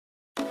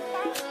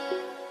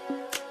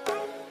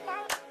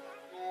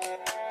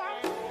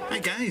Hi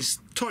guys,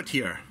 Todd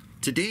here.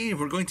 Today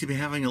we're going to be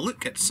having a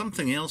look at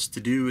something else to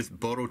do with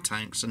borrow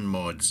tanks and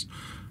mods.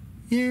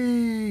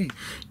 Yay!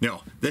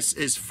 Now, this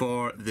is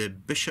for the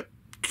Bishop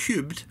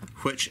Cubed,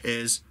 which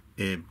is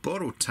a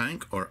borrow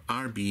tank, or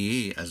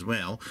RBA as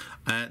well,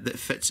 that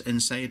fits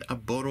inside a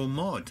borrow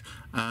mod.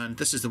 And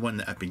this is the one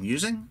that I've been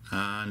using,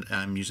 and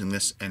I'm using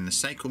this in the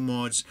Psycho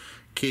Mods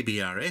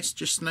KBRS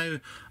just now,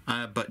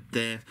 but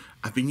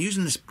I've been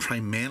using this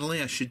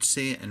primarily, I should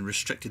say, in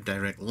restricted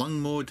direct lung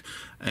mode,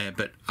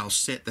 but I'll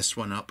set this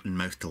one up in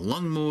mouth to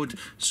lung mode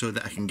so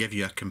that I can give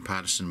you a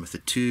comparison with the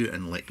two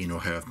and let you know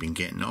how I've been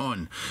getting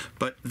on.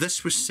 But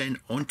this was sent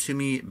on to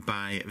me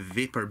by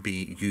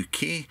Vaping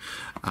UK,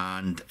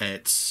 and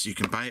you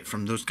can buy it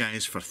from those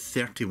guys for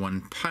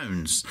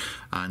 £31,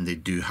 and they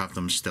do have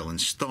them still in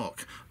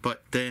stock.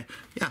 But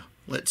yeah,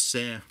 let's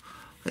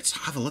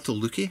have a little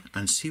looky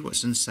and see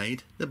what's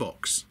inside the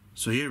box.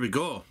 So here we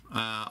go,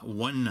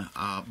 one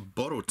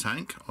borrow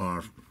tank,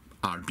 or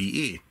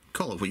RBA,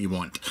 call it what you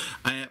want,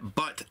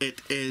 but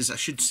it is, I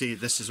should say,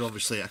 this is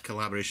obviously a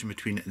collaboration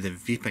between the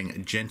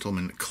Vaping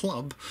Gentleman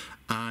Club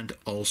and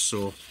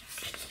also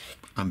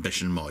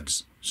Ambition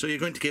Mods. So you're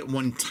going to get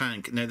one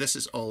tank. Now this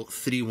is all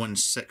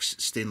 316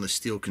 stainless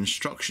steel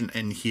construction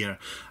in here,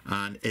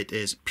 and it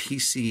is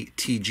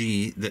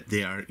PCTG that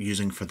they are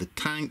using for the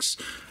tanks.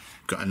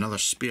 Got another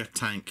spare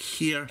tank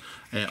here,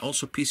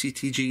 also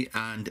PCTG,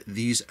 and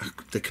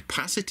the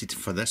capacity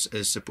for this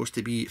is supposed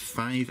to be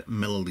 5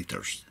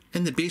 millilitres.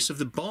 In the base of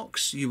the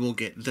box you will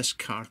get this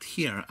card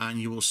here, and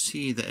you will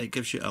see that it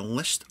gives you a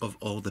list of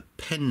all the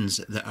pins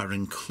that are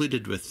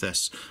included with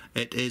this.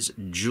 It is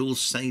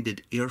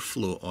dual-sided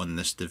airflow on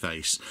this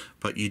device,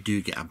 but you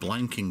do get a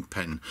blanking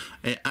pin.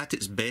 At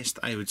its best,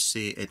 I would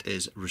say it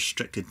is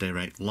restricted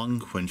direct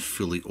lung when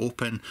fully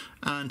open,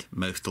 and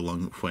mouth to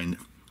lung when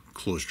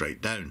closed right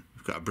down.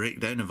 We've got a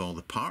breakdown of all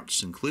the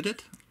parts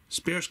included.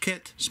 Spares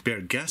kit,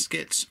 spare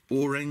gaskets,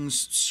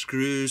 O-rings,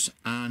 screws,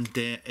 and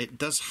it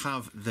does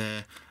have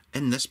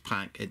in this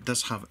pack, it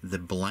does have the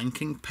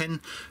blanking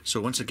pin.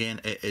 So once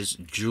again, it is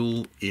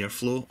dual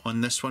airflow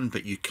on this one,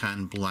 but you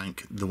can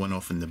blank the one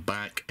off in the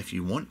back if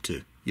you want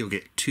to. You'll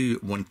get two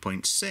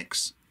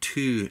 1.6,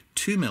 two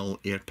 2mm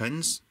air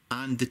pins,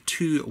 and the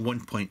two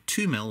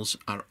 1.2 mils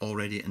are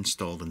already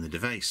installed in the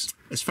device.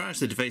 As far as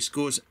the device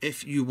goes,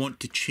 if you want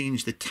to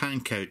change the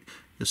tank out,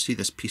 you'll see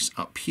this piece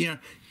up here.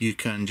 You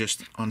can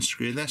just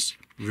unscrew this,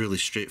 really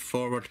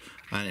straightforward,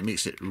 and it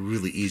makes it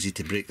really easy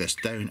to break this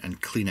down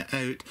and clean it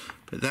out.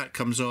 But that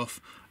comes off,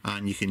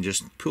 and you can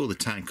just pull the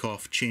tank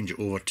off, change it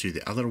over to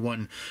the other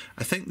one.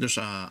 I think there's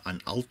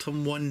an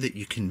Ultim one that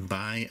you can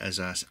buy as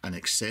an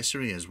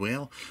accessory as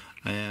well,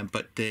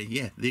 but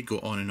yeah, they go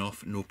on and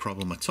off no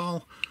problem at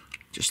all,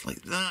 just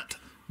like that.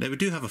 Now we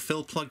do have a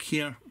fill plug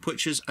here,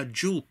 which is a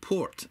dual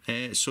port,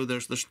 so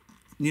there's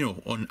you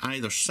know, on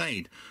either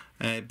side,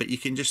 but you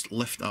can just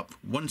lift up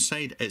one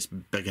side, it's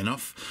big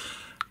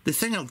enough. The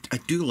thing I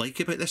do like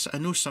about this, I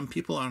know some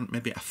people aren't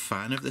maybe a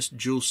fan of this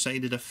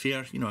dual-sided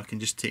affair, you know, I can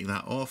just take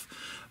that off,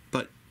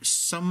 but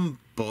some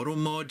borrow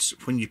mods,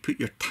 when you put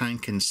your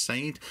tank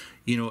inside,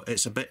 you know,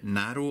 it's a bit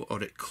narrow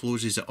or it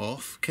closes it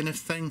off kind of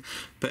thing.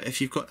 But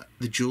if you've got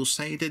the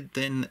dual-sided,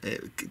 then,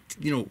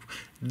 you know,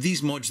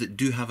 these mods that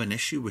do have an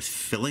issue with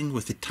filling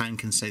with the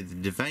tank inside the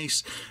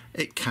device,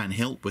 it can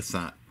help with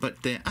that. But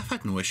I've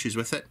had no issues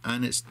with it,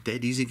 and it's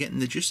dead easy getting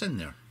the juice in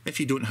there. If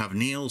you don't have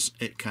nails,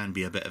 it can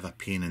be a bit of a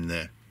pain in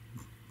the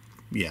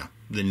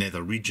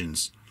nether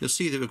regions. You'll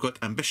see that we've got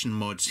Ambition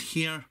Mods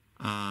here,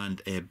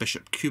 and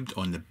Bishop Cubed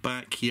on the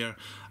back here.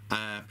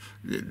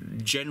 The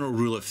general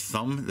rule of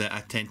thumb that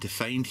I tend to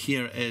find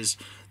here is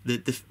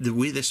that the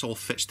way this all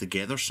fits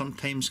together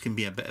sometimes can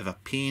be a bit of a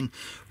pain.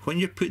 When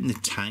you're putting the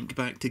tank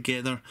back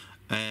together,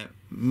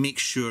 make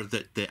sure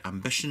that the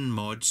Ambition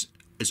Mods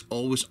is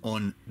always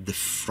on the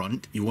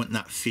front. You want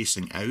that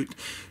facing out.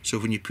 So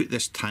when you put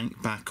this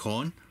tank back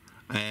on,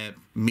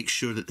 make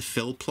sure that the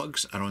fill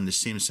plugs are on the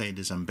same side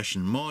as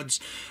Ambition Mods,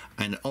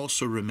 and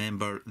also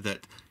remember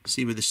that,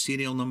 see with the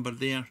serial number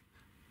there,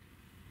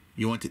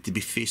 you want it to be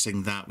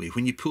facing that way.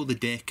 When you pull the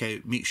deck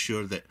out, make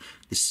sure that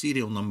the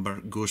serial number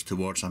goes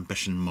towards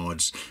Ambition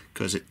Mods,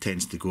 because it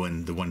tends to go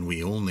in the one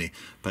way only.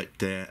 But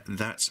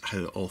that's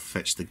how it all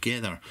fits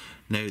together.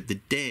 Now the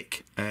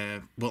deck,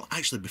 well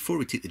actually before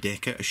we take the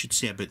deck out, I should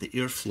say about the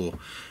airflow.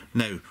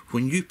 Now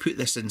when you put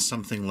this in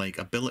something like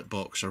a billet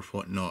box or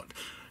whatnot,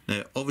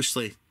 now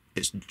obviously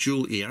it's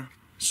dual air,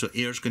 so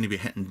air's going to be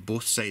hitting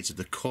both sides of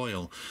the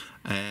coil.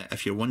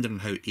 If you're wondering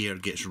how air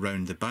gets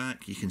round the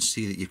back, you can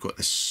see that you've got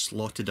this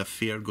slotted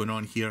affair going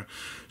on here.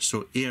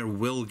 So air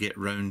will get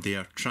round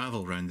there,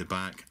 travel round the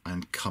back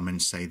and come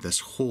inside this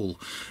hole.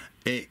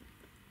 It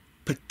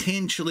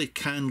potentially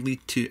can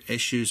lead to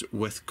issues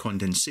with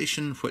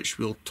condensation, which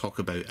we'll talk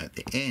about at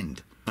the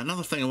end.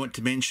 Another thing I want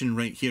to mention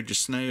right here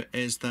just now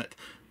is that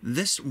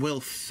this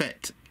will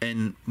fit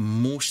in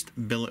most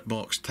billet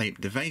box type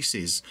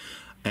devices.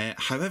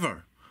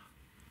 However,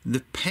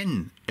 The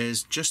pin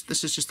is just,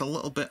 this is just a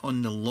little bit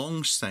on the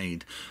long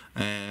side.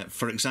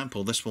 For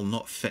example, this will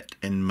not fit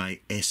in my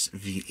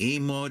SVA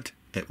mod.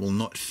 It will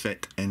not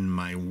fit in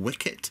my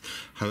Wicket.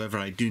 However,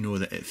 I do know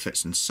that it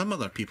fits in some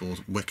other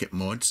people's Wicket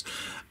mods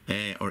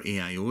or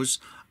AIOs.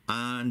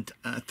 And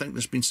I think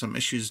there's been some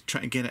issues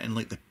trying to get it in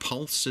like the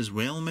Pulse as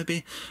well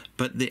maybe.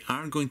 But they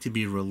are going to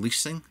be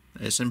releasing,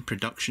 it's in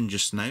production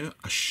just now,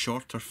 a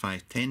shorter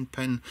 510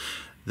 pin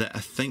that I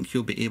think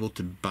you'll be able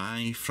to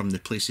buy from the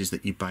places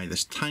that you buy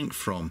this tank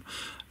from.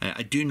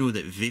 I do know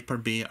that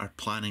Vapor are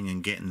planning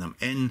on getting them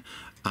in,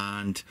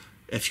 and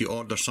if you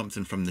order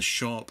something from the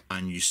shop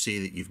and you say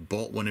that you've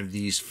bought one of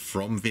these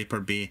from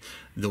Vapor,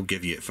 they'll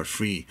give you it for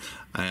free.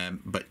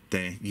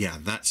 Yeah,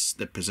 that's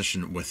the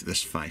position with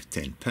this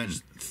 510 pin.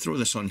 Just throw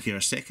this on here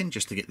a second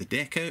just to get the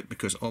deck out,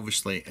 because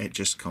obviously it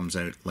just comes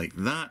out like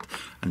that,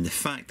 and the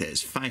fact that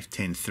it's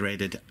 510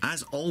 threaded,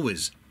 as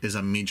always, is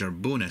a major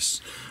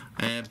bonus.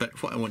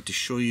 But what I want to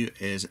show you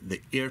is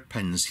the ear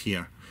pins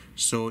here.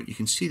 So you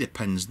can see the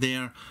pins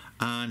there,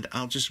 and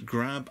I'll just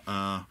grab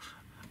a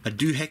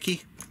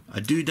doohickey,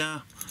 a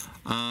doodah,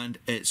 and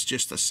it's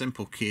just a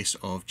simple case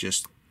of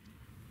just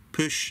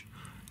push,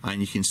 and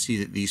you can see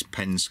that these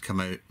pins come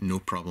out no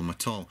problem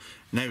at all.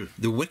 Now,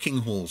 the wicking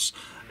holes.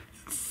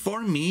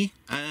 For me,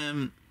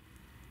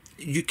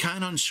 you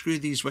can unscrew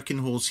these wicking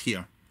holes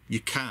here. You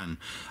can,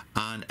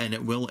 and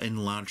it will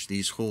enlarge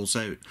these holes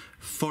out.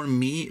 For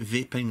me,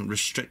 vaping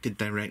restricted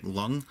direct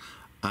lung,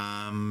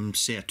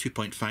 say a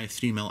 2.5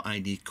 3mm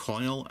ID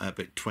coil at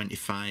about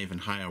 25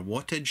 and higher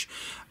wattage,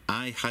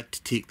 I had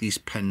to take these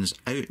pins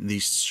out,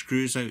 these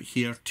screws out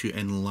here, to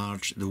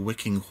enlarge the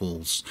wicking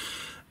holes.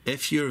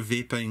 If you're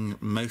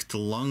vaping mouth to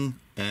lung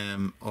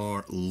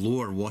or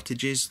lower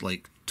wattages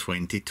like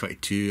 20,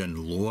 22 and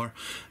lower,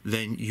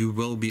 then you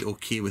will be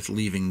okay with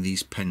leaving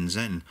these pins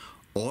in.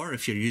 Or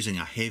if you're using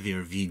a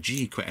heavier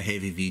VG, quite a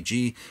heavy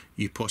VG,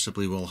 you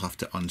possibly will have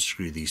to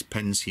unscrew these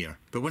pins here.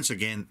 But once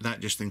again, that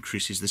just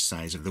increases the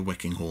size of the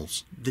wicking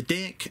holes. The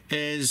deck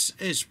is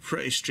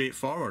pretty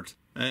straightforward.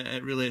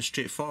 It really is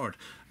straightforward.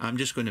 I'm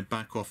just going to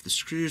back off the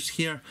screws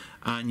here,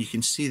 and you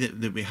can see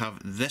that we have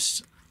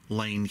this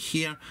line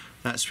here.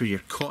 That's where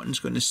your cotton's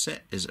going to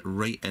sit, is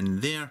right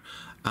in there.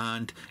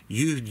 And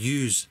you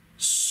use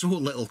so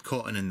little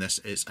cotton in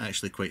this, it's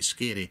actually quite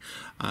scary.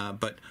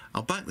 But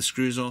I'll back the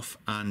screws off,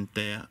 and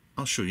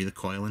I'll show you the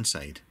coil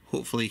inside.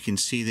 Hopefully you can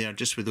see there,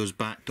 just with those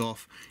backed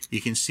off,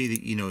 you can see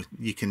that, you know,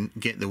 you can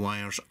get the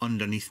wires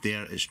underneath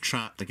there. It's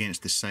trapped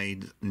against the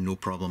side, no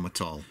problem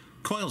at all.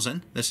 Coil's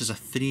in. This is a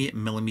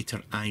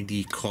 3mm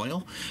ID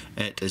coil.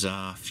 It is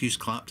a Fuse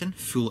Clapton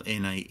full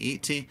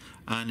NI80,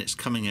 and it's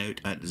coming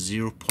out at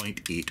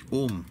 0.8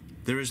 ohm.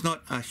 There is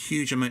not a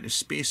huge amount of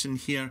space in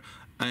here,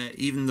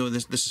 even though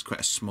this is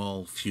quite a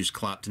small Fuse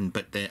Clapton,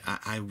 but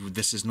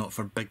this is not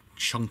for big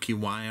chunky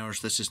wires.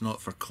 This is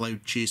not for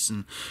cloud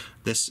chasing.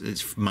 This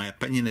is, my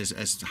opinion, is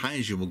as high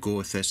as you will go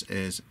with this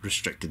is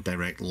restricted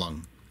direct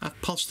lung. I've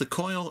pulsed the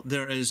coil.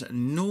 There is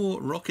no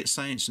rocket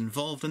science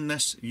involved in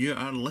this. You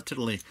are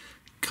literally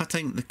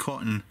cutting the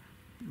cotton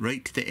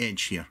right to the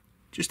edge here,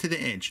 just to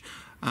the edge,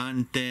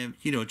 and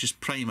you know,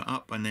 just prime it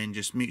up, and then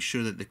just make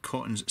sure that the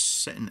cotton's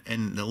sitting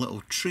in the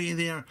little tray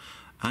there,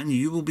 and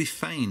you will be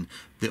fine.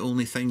 The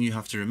only thing you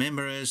have to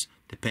remember is,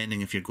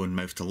 depending if you're going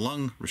mouth to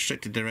lung,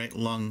 restricted direct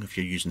lung, if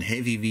you're using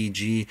heavy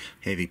VG,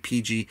 heavy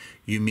PG,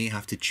 you may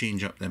have to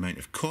change up the amount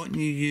of cotton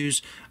you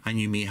use, and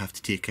you may have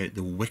to take out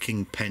the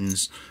wicking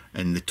pins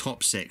in the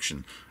top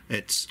section.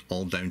 It's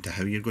all down to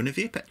how you're going to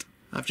vape it.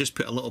 I've just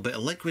put a little bit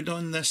of liquid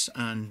on this,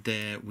 and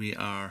we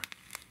are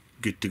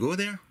good to go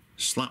there.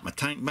 Slap my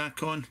tank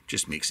back on,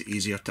 just makes it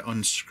easier to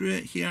unscrew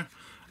it here.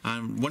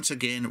 And once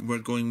again, we're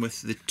going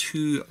with the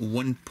two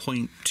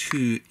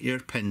 1.2 ear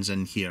pins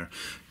in here,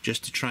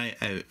 just to try it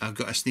out. I've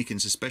got a sneaking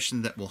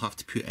suspicion that we'll have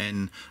to put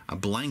in a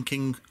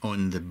blanking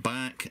on the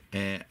back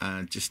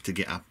just to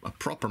get a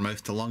proper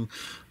mouth to lung,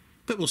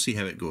 but we'll see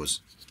how it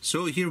goes.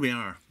 So here we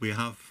are. We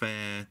have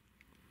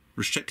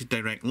restricted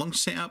direct lung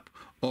setup,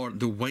 or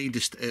the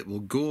widest it will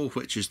go,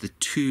 which is the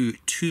two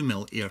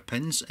 2mm ear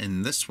pins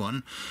in this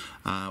one,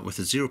 with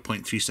a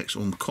 0.36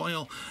 ohm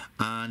coil,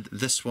 and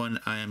this one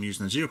I am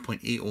using a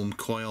 0.8 ohm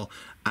coil,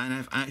 and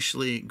I've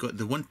actually got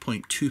the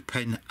 1.2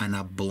 pin and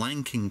a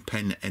blanking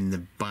pin in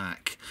the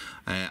back.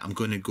 I'm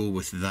going to go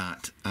with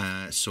that,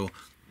 so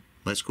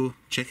let's go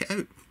check it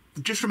out.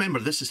 Just remember,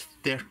 this is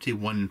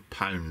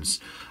 £31.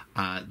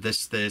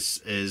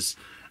 This is,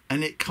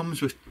 and it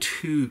comes with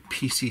two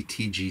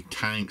PCTG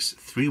tanks,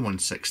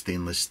 316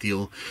 stainless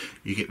steel.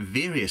 You get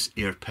various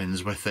ear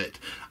pins with it.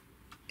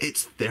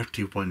 It's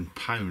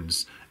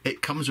 £31.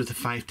 It comes with a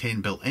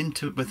 510 built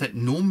into it with it.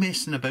 No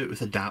messing about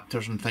with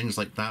adapters and things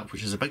like that,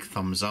 which is a big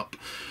thumbs up.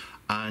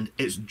 And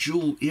it's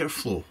dual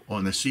airflow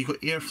on this, so you've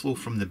got airflow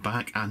from the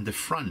back and the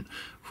front,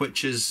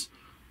 which is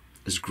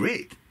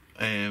great.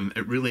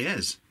 It really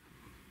is.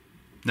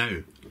 Now,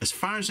 as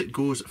far as it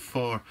goes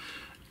for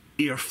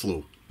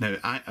airflow,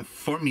 now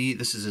for me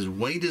this is as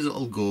wide as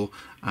it'll go,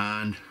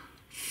 and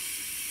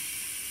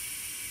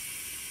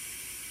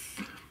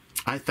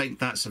I think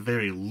that's a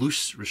very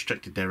loose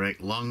restricted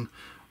direct lung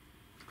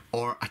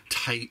or a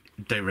tight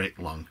direct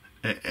lung.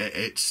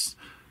 That's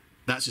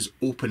as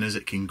open as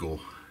it can go.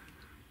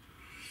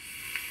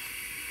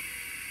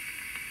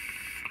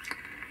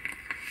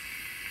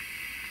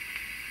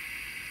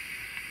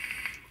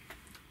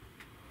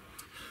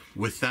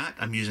 With that,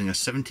 I'm using a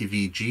 70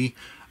 VG.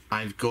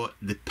 I've got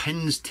the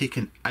pins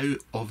taken out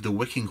of the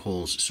wicking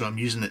holes, so I'm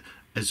using it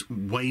as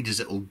wide as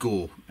it'll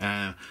go,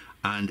 and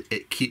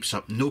it keeps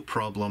up no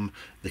problem.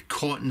 The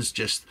cotton's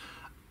just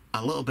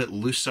a little bit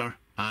looser,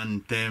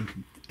 and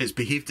it's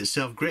behaved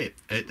itself great.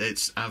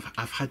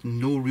 I've had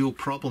no real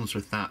problems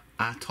with that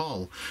at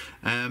all.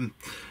 The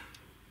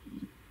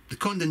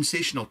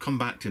condensation I'll come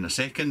back to in a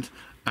second.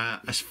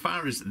 As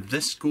far as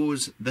this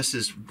goes,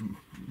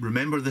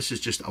 remember this is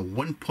just a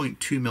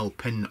 1.2mm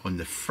pin on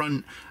the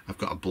front. I've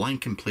got a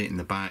blanking plate in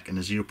the back and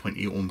a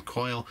 0.8 ohm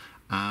coil,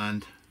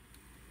 and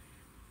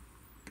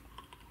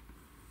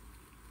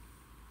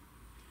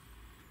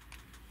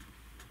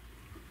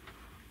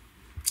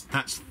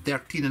that's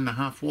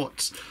 13.5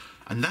 watts,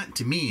 and that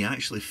to me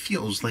actually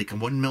feels like a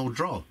 1mm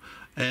draw.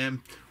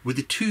 With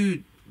the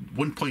two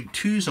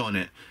 1.2s on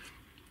it,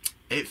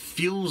 it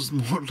feels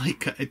more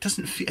like it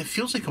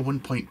feels like a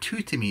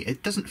 1.2 to me.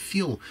 It doesn't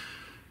feel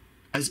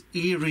as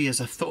airy as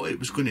I thought it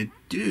was going to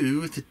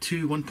do with the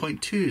two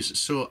 1.2s.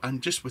 So,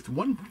 and just with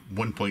one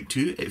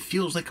 1.2, it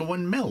feels like a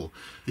 1mm.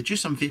 The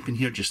juice I'm vaping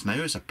here just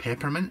now is a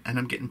peppermint, and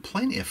I'm getting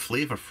plenty of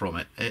flavour from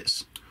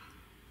it.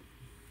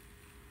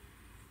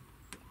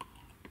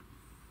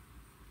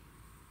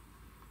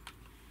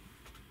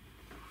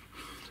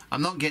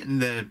 I'm not getting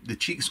the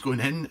cheeks going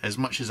in as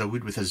much as I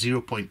would with a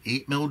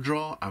 0.8mm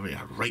draw, I mean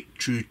a right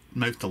true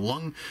mouth to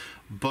lung,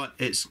 but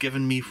it's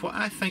given me what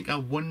I think a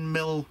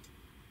 1mm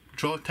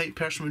draw type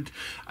person would.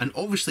 And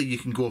obviously you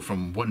can go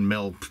from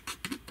 1mm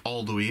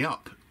all the way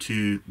up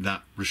to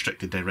that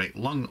restricted direct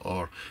lung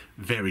or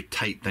very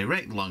tight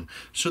direct lung.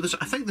 So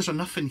I think there's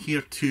enough in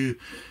here to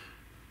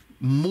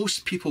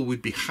most people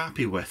would be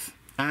happy with.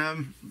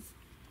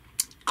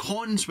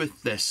 Cons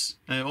with this,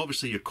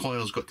 obviously your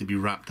coil's got to be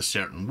wrapped a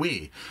certain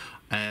way.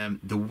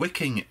 The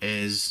wicking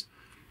is,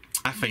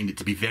 I find it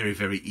to be very,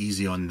 very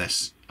easy on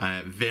this,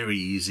 very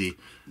easy.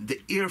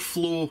 The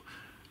airflow,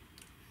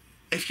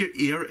 if your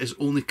air is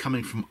only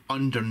coming from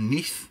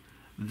underneath,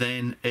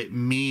 then it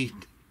may,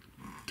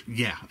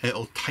 yeah,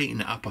 it'll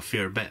tighten it up a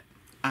fair bit.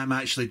 I'm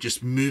actually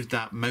just moved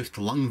that mouth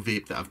to lung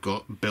vape that I've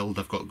got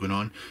going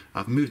on.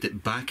 I've moved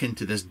it back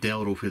into this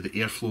Delro where the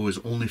airflow is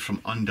only from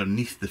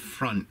underneath the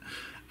front.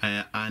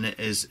 And it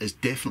is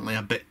definitely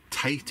a bit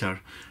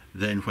tighter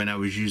than when I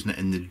was using it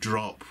in the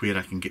drop where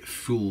I can get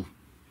full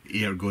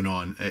air going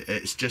on.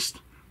 It's just...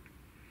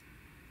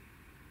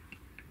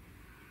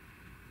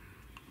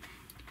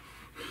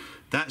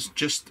 That's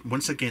just,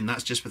 once again,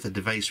 that's just with a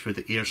device where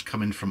the air's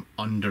coming from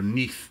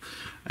underneath.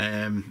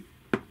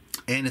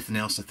 Anything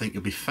else I think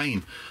you'll be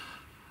fine.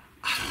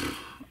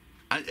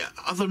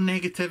 Other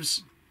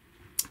negatives...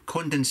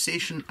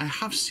 Condensation. I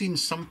have seen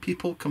some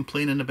people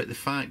complaining about the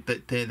fact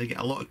that they get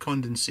a lot of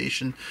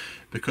condensation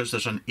because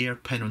there's an air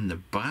pin on the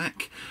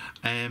back.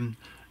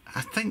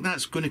 I think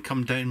that's going to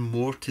come down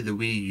more to the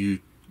way you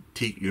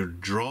take your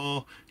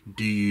draw.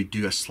 Do you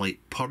do a slight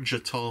purge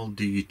at all?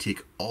 Do you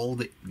take all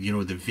the,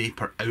 the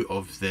vapor out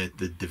of the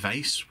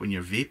device when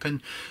you're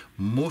vaping?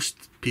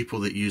 Most people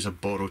that use a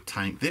borrowed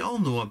tank, they all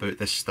know about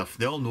this stuff.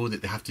 They all know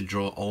that they have to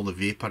draw all the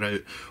vapor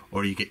out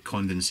or you get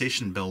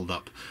condensation build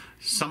up.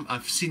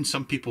 I've seen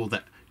some people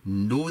that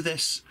know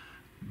this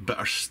but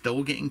are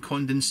still getting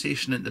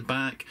condensation at the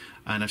back,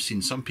 and I've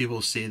seen some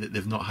people say that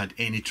they've not had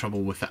any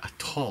trouble with it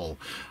at all.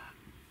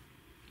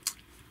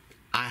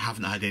 I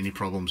haven't had any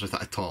problems with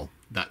it at all.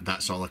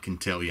 That's all I can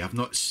tell you. I've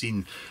not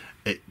seen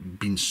it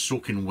being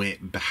soaking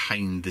wet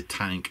behind the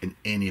tank in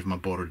any of my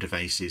borrowed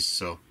devices,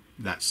 so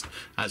that's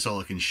all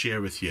I can share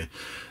with you.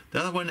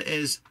 The other one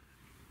is,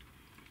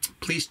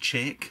 please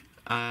check.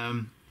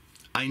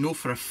 I know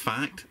for a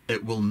fact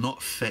it will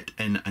not fit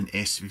in an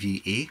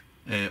SVA.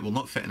 It will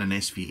not fit in an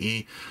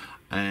SVA.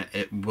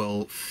 It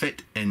will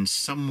fit in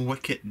some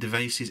Wicket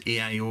devices,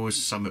 AIOs,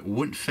 some it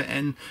won't fit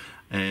in,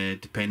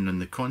 depending on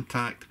the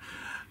contact.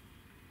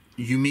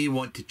 You may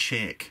want to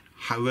check.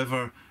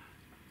 However,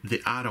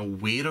 they are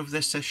aware of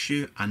this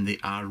issue and they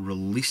are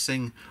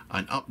releasing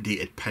an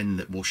updated pin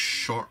that will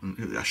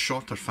shorten, a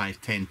shorter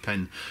 510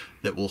 pin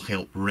that will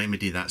help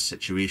remedy that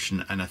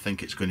situation, and I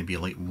think it's going to be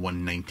like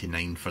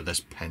 $1.99 for this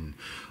pin,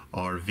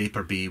 or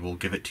Vapor Bay will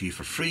give it to you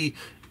for free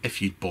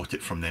if you'd bought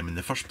it from them in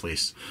the first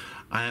place.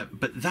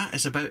 But that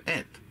is about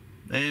it.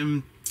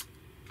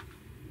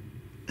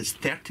 It's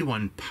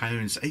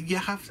 £31. You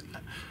have...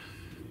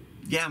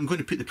 Yeah, I'm going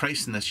to put the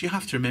price in this. You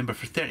have to remember,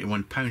 for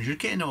 £31 you're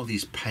getting all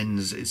these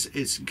pins,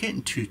 it's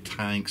getting 2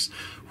 tanks.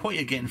 What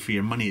you're getting for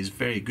your money is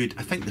very good.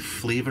 I think the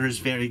flavour is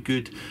very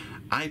good.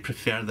 I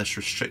prefer this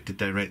restricted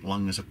direct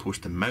lung as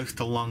opposed to mouth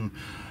to lung.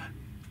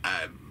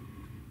 I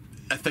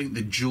think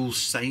the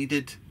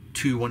dual-sided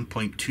two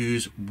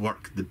 1.2s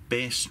work the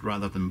best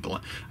rather than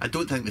I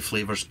don't think the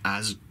flavour's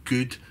as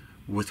good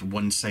with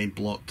one side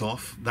blocked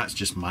off. That's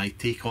just my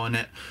take on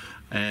it,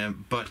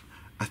 but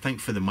I think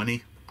for the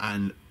money,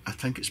 and I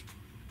think it's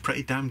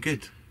pretty damn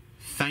good.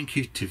 Thank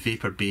you to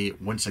Vapor Bay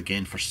once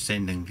again for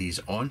sending these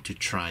on to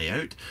try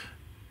out.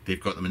 They've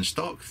got them in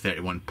stock,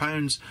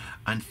 £31,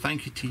 and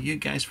thank you to you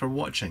guys for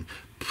watching.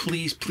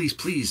 Please, please,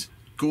 please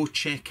go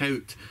check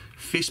out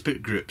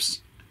Facebook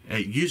groups,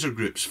 user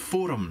groups,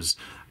 forums,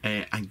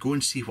 and go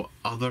and see what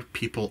other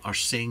people are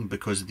saying,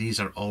 because these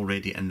are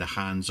already in the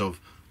hands of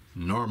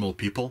normal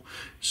people,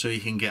 so you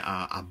can get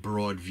a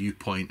broad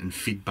viewpoint and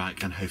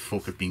feedback on how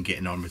folk have been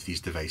getting on with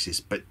these devices.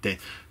 But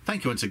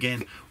thank you once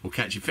again. We'll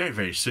catch you very,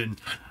 very soon.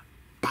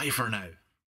 Bye for now.